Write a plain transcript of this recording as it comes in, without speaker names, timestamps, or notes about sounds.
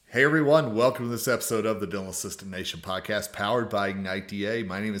Hey everyone, welcome to this episode of the Dental Assistant Nation podcast powered by Ignite DA.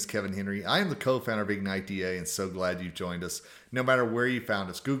 My name is Kevin Henry. I am the co-founder of Ignite DA and so glad you've joined us. No matter where you found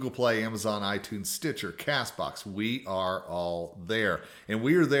us, Google Play, Amazon, iTunes, Stitcher, CastBox, we are all there. And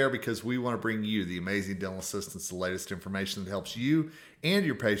we are there because we want to bring you, the amazing dental assistants, the latest information that helps you and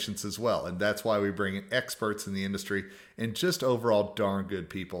your patients as well. And that's why we bring in experts in the industry and just overall darn good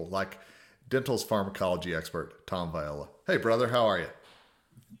people like dental's pharmacology expert, Tom Viola. Hey brother, how are you?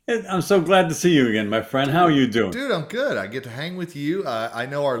 I'm so glad to see you again, my friend. How are you doing? Dude, I'm good. I get to hang with you. I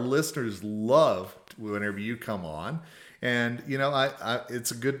know our listeners love whenever you come on, and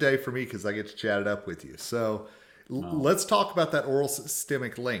it's a good day for me because I get to chat it up with you. So Oh, let's talk about that oral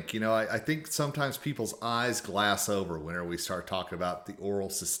systemic link. I think sometimes people's eyes glass over whenever we start talking about the oral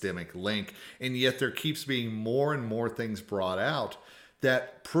systemic link, and yet there keeps being more and more things brought out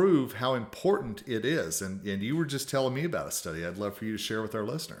that prove how important it is. And you were just telling me about a study. I'd love for you to share with our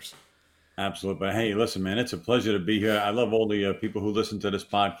listeners. absolutely. But hey, listen, man, it's a pleasure to be here. I love all the people who listen to this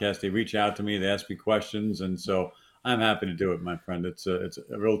podcast. They reach out to me, they ask me questions, and so I'm happy to do it, my friend. It's a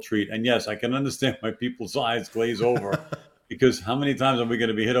real treat. And yes, I can understand why people's eyes glaze over because how many times are we going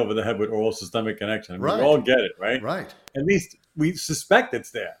to be hit over the head with oral systemic connection? I mean, we Right, all get it, right? right. At least we suspect it's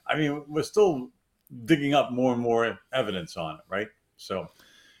there. I mean, we're still digging up more and more evidence on it, right? So,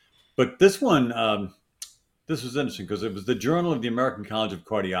 but this one, this was interesting because it was the Journal of the American College of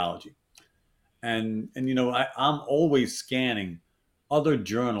Cardiology, and I'm always scanning other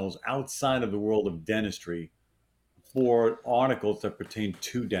journals outside of the world of dentistry for articles that pertain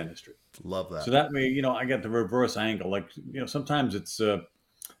to dentistry. Love So that. that way, I get the reverse angle. Like, sometimes it's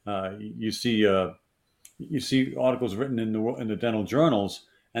you see articles written in the dental journals,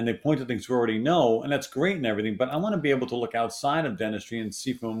 and they point to things we already know, and that's great and everything. But I want to be able to look outside of dentistry and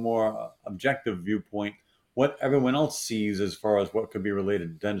see from a more objective viewpoint what everyone else sees as far as what could be related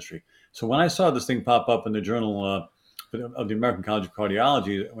to dentistry. So when I saw this thing pop up in the Journal of the American College of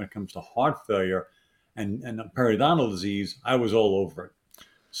Cardiology when it comes to heart failure and periodontal disease, I was all over it.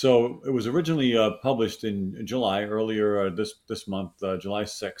 So it was originally published in July, earlier this month, July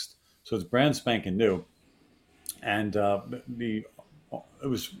 6th. So it's brand spanking new, and the it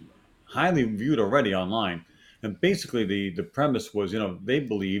was highly viewed already online. And basically, the premise was, they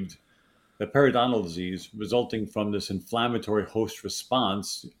believed that periodontal disease resulting from this inflammatory host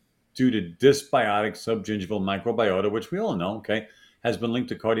response due to dysbiotic subgingival microbiota, which we all know, okay, has been linked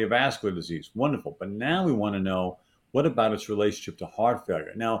to cardiovascular disease. Wonderful. But now we want to know, what about its relationship to heart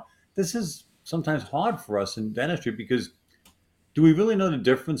failure? Now, this is sometimes hard for us in dentistry because do we really know the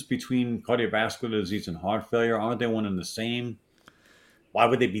difference between cardiovascular disease and heart failure? Aren't they one and the same? Why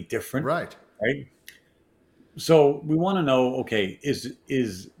would they be different? Right. Right? So we want to know, okay,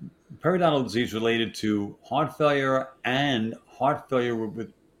 is periodontal disease related to heart failure and heart failure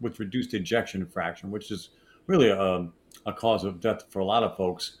with reduced ejection fraction, which is really a cause of death for a lot of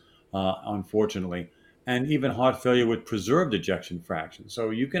folks, unfortunately, and even heart failure with preserved ejection fraction.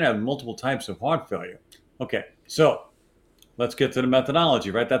 So you can have multiple types of heart failure. Okay, so let's get to the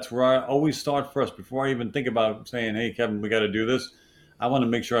methodology, right? That's where I always start first before I even think about saying, hey, Kevin, we got to do this. I want to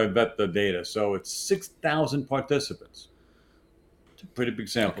make sure I vet the data. So it's 6,000 participants. It's a pretty big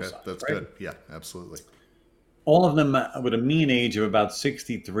sample Okay, size, that's right? good. Yeah, absolutely. All of them with a mean age of about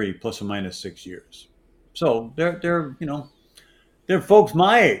 63 plus or minus 6 years. So they're folks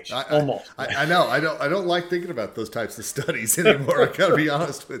my age I, almost. I know. I don't like thinking about those types of studies anymore. I gotta be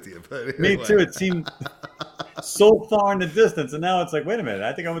honest with you. But Me anyway. too. It seemed so far in the distance, and now it's like, wait a minute,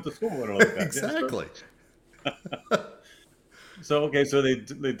 I think I went to school with one like that. Yeah, so Exactly. okay, so they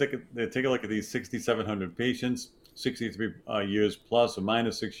take a look at these 6,700 patients, 63 years plus or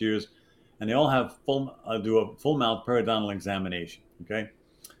minus 6 years, and they all have do a full mouth periodontal examination. Okay,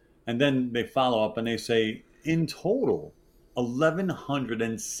 and then they follow up and they say in total,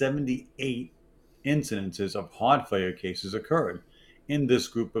 1,178 incidences of heart failure cases occurred in this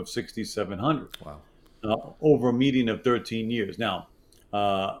group of 6,700 Wow. over a median of 13 years. Now,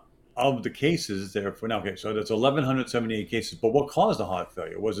 uh, of the cases, therefore, now, okay, so that's 1,178 cases. But what caused the heart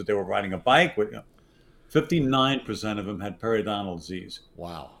failure? Was it they were riding a bike? 59% of them had periodontal disease,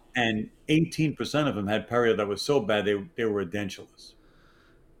 Wow. and 18% of them had perio that was so bad they were edentulous.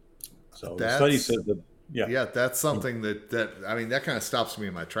 So the study That's says that, yeah, yeah. That's something that I mean that kind of stops me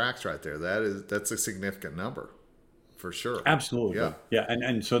in my tracks right there. That's a significant number for sure. Yeah. absolutely. Yeah.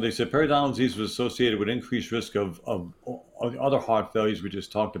 And so they said periodontal disease was associated with increased risk of other heart failures we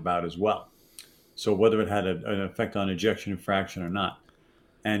just talked about as well. So whether it had an effect on ejection fraction or not.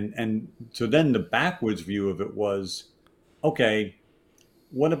 And so then the backwards view of it was, okay,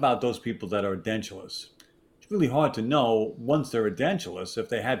 what about those people that are edentulous? really hard to know once they're a dentulous if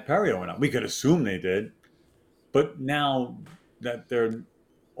they had perio or not. We could assume they did, but now that they're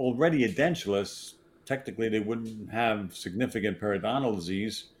already a dentulous, technically they wouldn't have significant periodontal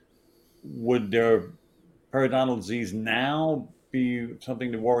disease. Would their periodontal disease now be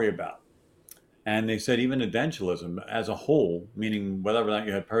something to worry about? And they said even edentulism as a whole, meaning whether or not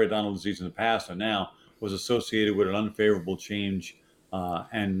you had periodontal disease in the past or now, was associated with an unfavorable change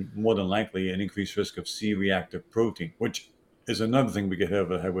and more than likely an increased risk of C-reactive protein, which is another thing we get hit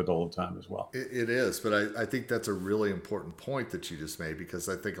over the head with all the time as well. It is, but I think that's a really important point that you just made, because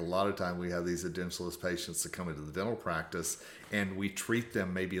I think a lot of time we have these edentulous patients that come into the dental practice and we treat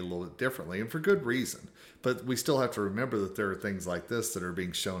them maybe a little bit differently, and for good reason. But we still have to remember that there are things like this that are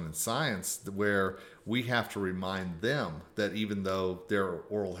being shown in science where we have to remind them that even though their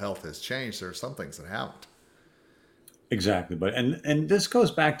oral health has changed, there are some things that haven't. Exactly, but and this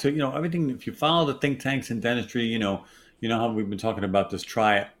goes back to everything. If you follow the think tanks in dentistry, you know how we've been talking about this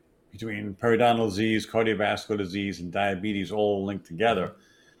triad between periodontal disease, cardiovascular disease, and diabetes all linked together.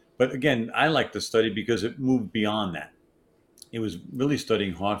 But again, I like the study because it moved beyond that. It was really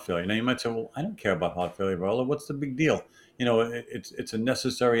studying heart failure. Now you might say, well, I don't care about heart failure, Varla. What's the big deal? It's a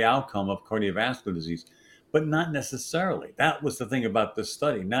necessary outcome of cardiovascular disease, but not necessarily. That was the thing about this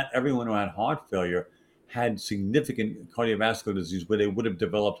study. Not everyone who had heart failure had significant cardiovascular disease where they would have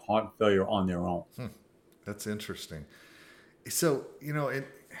developed heart failure on their own. That's interesting. So, and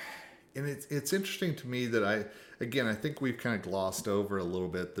it's interesting to me that I think we've kind of glossed over a little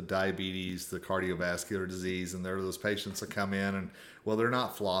bit the diabetes, the cardiovascular disease, and there are those patients that come in and, well, they're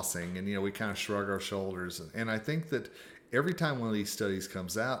not flossing, and, we kind of shrug our shoulders. And I think that every time one of these studies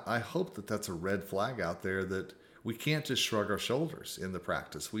comes out, I hope that that's a red flag out there that we can't just shrug our shoulders in the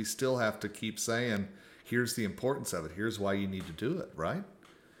practice. We still have to keep saying, here's the importance of it. Here's why you need to do it, right?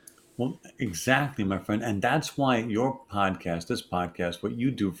 Well, exactly, my friend. And that's why your podcast, this podcast, what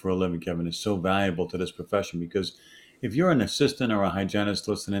you do for a living, Kevin, is so valuable to this profession. Because if you're an assistant or a hygienist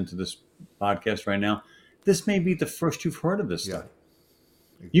listening to this podcast right now, this may be the first you've heard of this stuff.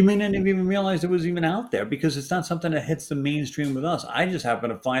 You may not have even realized it was even out there because it's not something that hits the mainstream with us. I just happen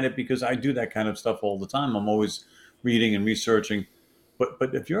to find it because I do that kind of stuff all the time. I'm always reading and researching.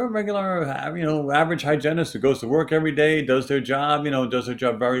 But if you're a regular, average hygienist who goes to work every day, does their job, does their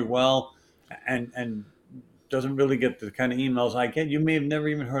job very well, and doesn't really get the kind of emails I get, you may have never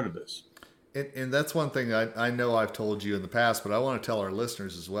even heard of this. And that's one thing I know I've told you in the past, but I want to tell our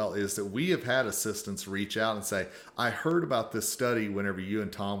listeners as well, is that we have had assistants reach out and say, I heard about this study whenever you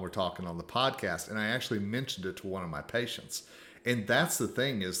and Tom were talking on the podcast, and I actually mentioned it to one of my patients. And that's the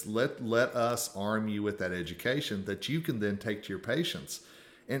thing, is let us arm you with that education that you can then take to your patients.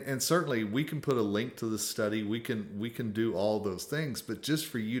 And certainly we can put a link to the study. We can do all those things, but just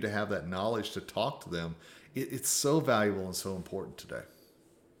for you to have that knowledge to talk to them, it's so valuable and so important today.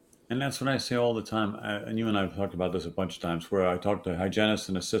 And that's what I say all the time. And you and I have talked about this a bunch of times, where I talk to hygienists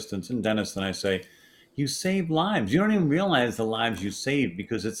and assistants and dentists, and I say, you save lives. You don't even realize the lives you save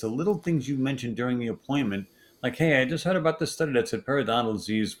because it's the little things you mentioned during the appointment. Like, hey, I just heard about this study that said periodontal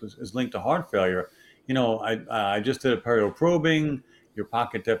disease is linked to heart failure. I just did a perio probing. Your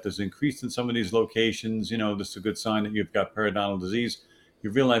pocket depth has increased in some of these locations. This is a good sign that you've got periodontal disease.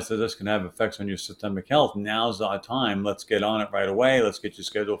 You realize that this can have effects on your systemic health. Now's our time. Let's get on it right away. Let's get you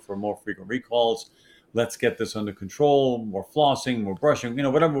scheduled for more frequent recalls. Let's get this under control, more flossing, more brushing,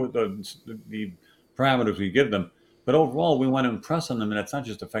 whatever the parameters we give them. But overall, we want to impress on them, and it's not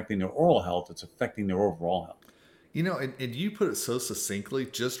just affecting their oral health, it's affecting their overall health. And you put it so succinctly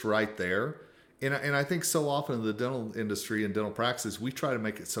just right there. And I think so often in the dental industry and dental practices, we try to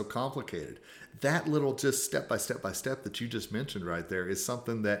make it so complicated. That little just step by step that you just mentioned right there is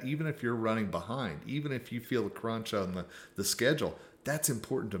something that even if you're running behind, even if you feel the crunch on the schedule, that's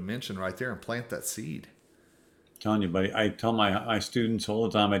important to mention right there and plant that seed. I'm telling you, buddy, I tell my students all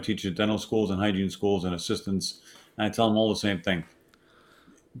the time. I teach at dental schools and hygiene schools and assistants, and I tell them all the same thing.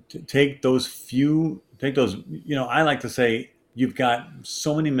 Take those, I like to say, you've got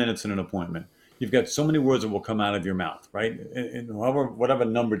so many minutes in an appointment. You've got so many words that will come out of your mouth, right? And whatever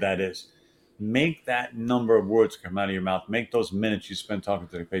number that is, make that number of words come out of your mouth. Make those minutes you spend talking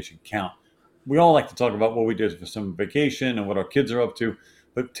to the patient count. We all like to talk about what we did for summer vacation and what our kids are up to,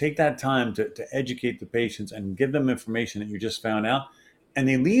 but take that time to educate the patients and give them information that you just found out. And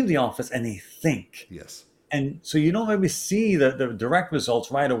they leave the office and they think. Yes. And so you don't maybe see the direct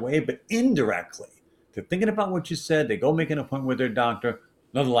results right away, but indirectly, they're thinking about what you said. They go make an appointment with their doctor.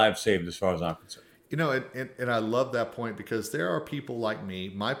 Another life saved as far as I'm concerned. And I love that point, because there are people like me.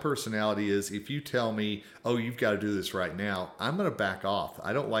 My personality is, if you tell me, oh, you've got to do this right now, I'm going to back off.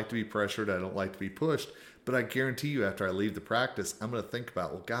 I don't like to be pressured. I don't like to be pushed. But I guarantee you, after I leave the practice, I'm going to think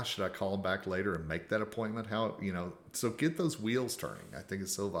about, well, gosh, should I call him back later and make that appointment? How, so get those wheels turning. I think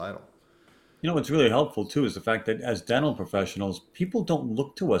it's so vital. What's really helpful too is the fact that as dental professionals, people don't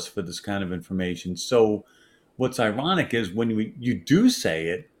look to us for this kind of information. So what's ironic is when you do say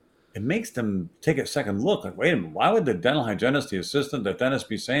it, it makes them take a second look. Like, wait a minute, why would the dental hygienist, the assistant, the dentist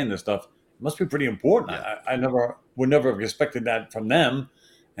be saying this stuff? It must be pretty important. Yeah. I never would never have expected that from them.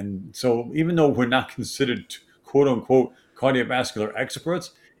 And so even though we're not considered quote unquote cardiovascular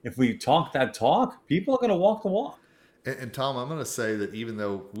experts, if we talk that talk, people are going to walk the walk. And Tom, I'm going to say that even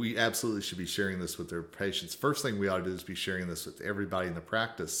though we absolutely should be sharing this with their patients, first thing we ought to do is be sharing this with everybody in the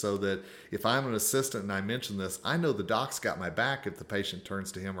practice so that if I'm an assistant and I mention this, I know the doc's got my back if the patient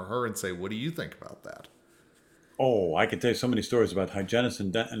turns to him or her and say, what do you think about that? Oh, I could tell you so many stories about hygienists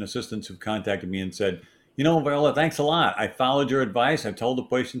and assistants who've contacted me and said, Viola, thanks a lot. I followed your advice. I told the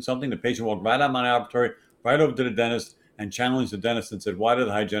patient something. The patient walked right out of my laboratory, right over to the dentist, and challenged the dentist and said, why did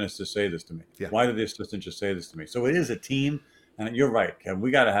the hygienist just say this to me? Yeah. Why did the assistant just say this to me? So it is a team. And you're right, Kevin. We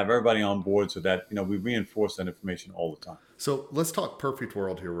got to have everybody on board so that, we reinforce that information all the time. So let's talk perfect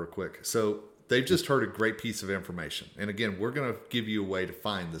world here real quick. So they've just heard a great piece of information. And again, we're going to give you a way to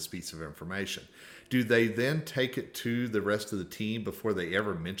find this piece of information. Do they then take it to the rest of the team before they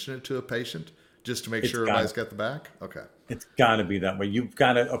ever mention it to a patient just to make sure everybody's got the back? Okay. It's got to be that way. You've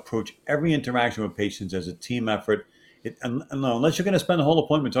got to approach every interaction with patients as a team effort. Unless you're going to spend the whole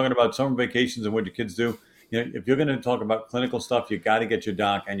appointment talking about summer vacations and what your kids do, if you're going to talk about clinical stuff, you got to get your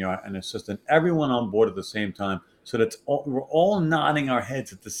doc and an assistant, everyone on board at the same time, so that we're all nodding our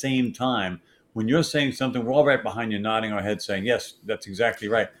heads at the same time. When you're saying something, we're all right behind you, nodding our heads, saying, "Yes, that's exactly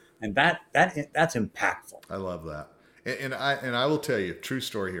right," and that's impactful. I love that. And I will tell you, true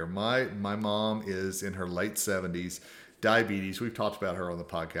story here. My mom is in her late 70s. Diabetes. We've talked about her on the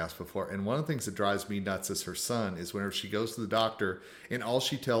podcast before. And one of the things that drives me nuts as her son is whenever she goes to the doctor and all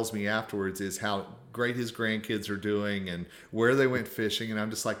she tells me afterwards is how great his grandkids are doing and where they went fishing. And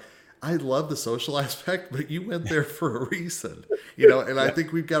I'm just like, I love the social aspect, but you went there for a reason, and I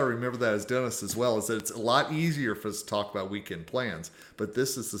think we've got to remember that as dentists as well, is that it's a lot easier for us to talk about weekend plans, but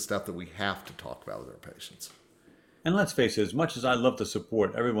this is the stuff that we have to talk about with our patients. And let's face it, as much as I love to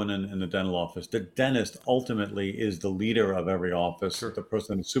support everyone in the dental office, the dentist ultimately is the leader of every office, Sure. the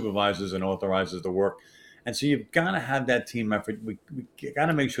person who supervises and authorizes the work. And so you've got to have that team effort. We got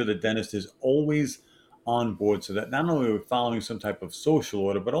to make sure the dentist is always on board so that not only are we following some type of social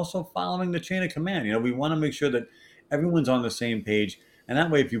order, but also following the chain of command. We want to make sure that everyone's on the same page. And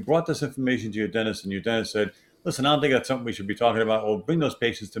that way, if you brought this information to your dentist and your dentist said, listen, I don't think that's something we should be talking about, or bring those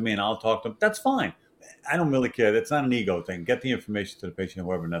patients to me and I'll talk to them, that's fine. I don't really care. That's not an ego thing. Get the information to the patient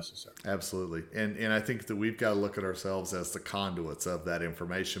however necessary. Absolutely. And I think that we've got to look at ourselves as the conduits of that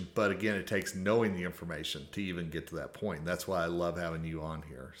information. But again, it takes knowing the information to even get to that point. That's why I love having you on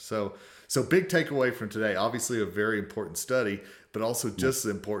here. So big takeaway from today, obviously a very important study, but also just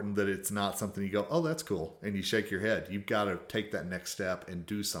as important that it's not something you go, oh, that's cool, and you shake your head. You've got to take that next step and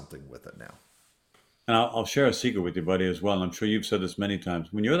do something with it now. And I'll share a secret with you, buddy, as well. And I'm sure you've said this many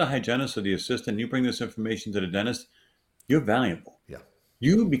times. When you're the hygienist or the assistant, you bring this information to the dentist, you're valuable. Yeah.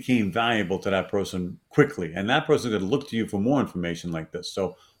 You became valuable to that person quickly. And that person's going to look to you for more information like this.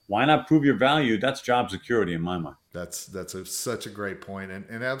 So why not prove your value? That's job security in my mind. That's such a great point.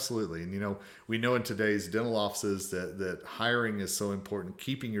 And absolutely. And, we know in today's dental offices that hiring is so important.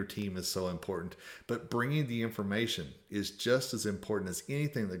 Keeping your team is so important. But bringing the information is just as important as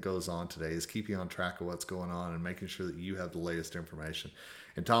anything that goes on today, is keeping on track of what's going on and making sure that you have the latest information.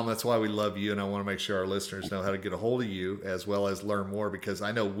 And Tom, that's why we love you. And I want to make sure our listeners know how to get a hold of you as well as learn more, because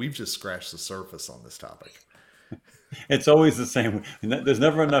I know we've just scratched the surface on this topic. It's always the same. There's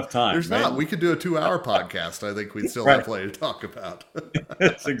never enough time. There's right? not. We could do a 2-hour podcast. I think we'd still Right. have plenty to talk about.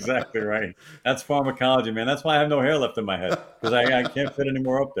 That's exactly right. That's pharmacology, man. That's why I have no hair left in my head, because I can't fit any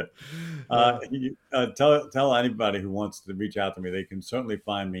more up there. Tell anybody who wants to reach out to me, they can certainly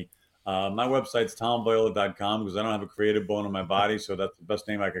find me. My website's tomviola.com, because I don't have a creative bone in my body, so that's the best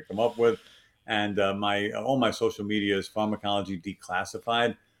name I could come up with. And all my social media is Pharmacology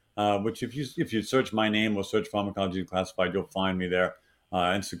Declassified. Which if you search my name or search Pharmacology Declassified, you'll find me there,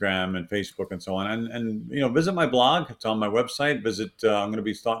 Instagram and Facebook and so on. And visit my blog. It's on my website. I'm going to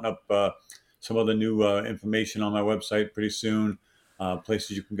be starting up some other new information on my website pretty soon.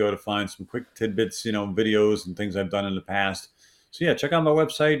 Places you can go to find some quick tidbits, videos and things I've done in the past. So yeah, check out my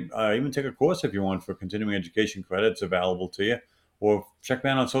website. Even take a course if you want for continuing education credits available to you. Or check me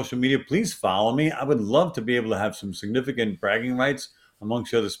out on social media. Please follow me. I would love to be able to have some significant bragging rights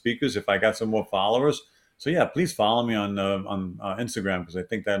amongst other speakers if I got some more followers. So yeah, please follow me on Instagram because I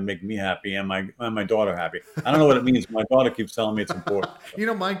think that'd make me happy and my daughter happy. I don't know what it means. My daughter keeps telling me it's important.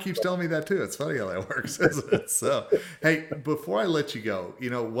 Mine keeps telling me that too. It's funny how that works, isn't it? So, hey, before I let you go,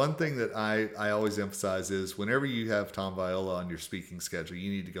 one thing that I always emphasize is whenever you have Tom Viola on your speaking schedule, you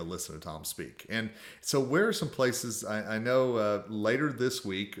need to go listen to Tom speak. And so, where are some places? I know later this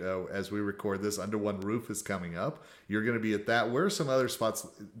week, as we record this, Under One Roof is coming up. You're going to be at that. Where are some other spots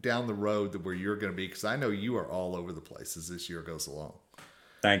down the road where you're going to be? Because I know you are all over the place as this year goes along.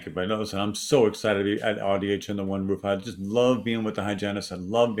 Thank you, but listen, I'm so excited to be at RDH Under One Roof. I just love being with the hygienists. I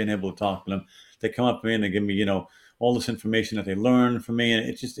love being able to talk to them. They come up to me and they give me, all this information that they learn from me, and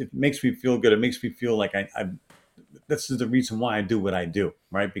it makes me feel good. It makes me feel like I this is the reason why I do what I do,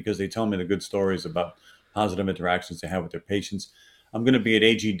 right? Because they tell me the good stories about positive interactions they have with their patients. I'm going to be at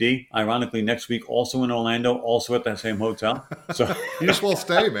AGD, ironically, next week, also in Orlando, also at that same hotel. So you just will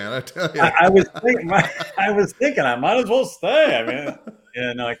stay, man. I tell you. I was thinking I might as well stay. I mean,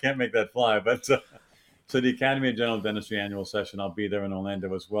 yeah, no, I can't make that fly. But so the Academy of General Dentistry annual session, I'll be there in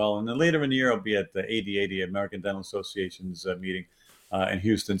Orlando as well. And then later in the year, I'll be at the ADA, the American Dental Association's meeting in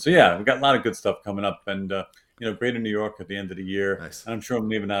Houston. So yeah, we've got a lot of good stuff coming up, and Greater New York at the end of the year. Nice. And I'm sure I'm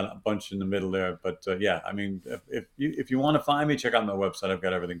leaving out a bunch in the middle there. But yeah, I mean, if you want to find me, check out my website. I've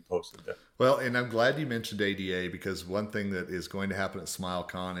got everything posted there. Well, and I'm glad you mentioned ADA because one thing that is going to happen at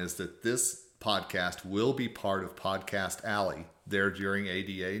SmileCon is that this podcast will be part of Podcast Alley there during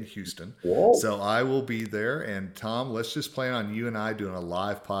ADA in Houston. Whoa. So I will be there. And Tom, let's just plan on you and I doing a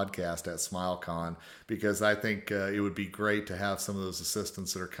live podcast at SmileCon because I think it would be great to have some of those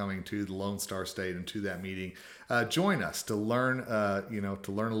assistants that are coming to the Lone Star State and to that meeting join us to learn,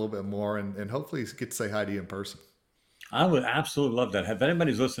 to learn a little bit more and hopefully get to say hi to you in person. I would absolutely love that. If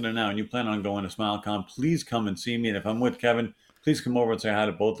anybody's listening now and you plan on going to SmileCon, please come and see me. And if I'm with Kevin, please come over and say hi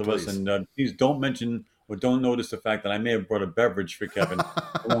to both of us. And please don't mention or don't notice the fact that I may have brought a beverage for Kevin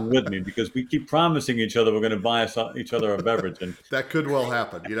along with me because we keep promising each other we're going to buy each other a beverage. And that could well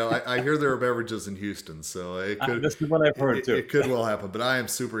happen. I hear there are beverages in Houston, so it could. This is what I've heard too. It could well happen. But I am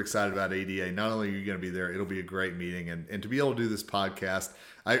super excited about ADA. Not only are you going to be there, it'll be a great meeting, and to be able to do this podcast.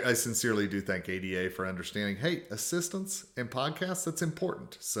 I sincerely do thank ADA for understanding, hey, assistance and podcasts, that's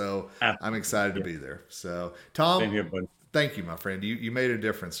important. So I'm excited to be there. So, Tom, same here, buddy. Thank you, my friend. You made a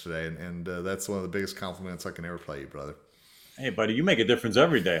difference today, and that's one of the biggest compliments I can ever pay you, brother. Hey, buddy, you make a difference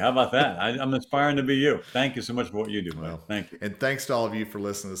every day. How about that? I'm aspiring to be you. Thank you so much for what you do, man. Thank you. And thanks to all of you for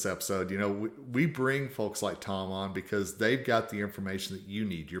listening to this episode. We bring folks like Tom on because they've got the information that you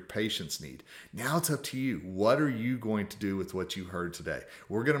need, your patients need. Now it's up to you. What are you going to do with what you heard today?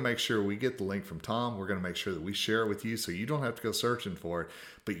 We're going to make sure we get the link from Tom. We're going to make sure that we share it with you so you don't have to go searching for it.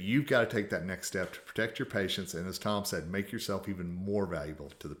 But you've got to take that next step to protect your patients. And as Tom said, make yourself even more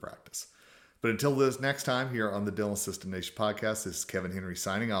valuable to the practice. But until this next time here on the Dental Assistant Nation podcast, this is Kevin Henry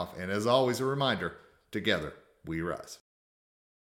signing off. And as always, a reminder, together we rise.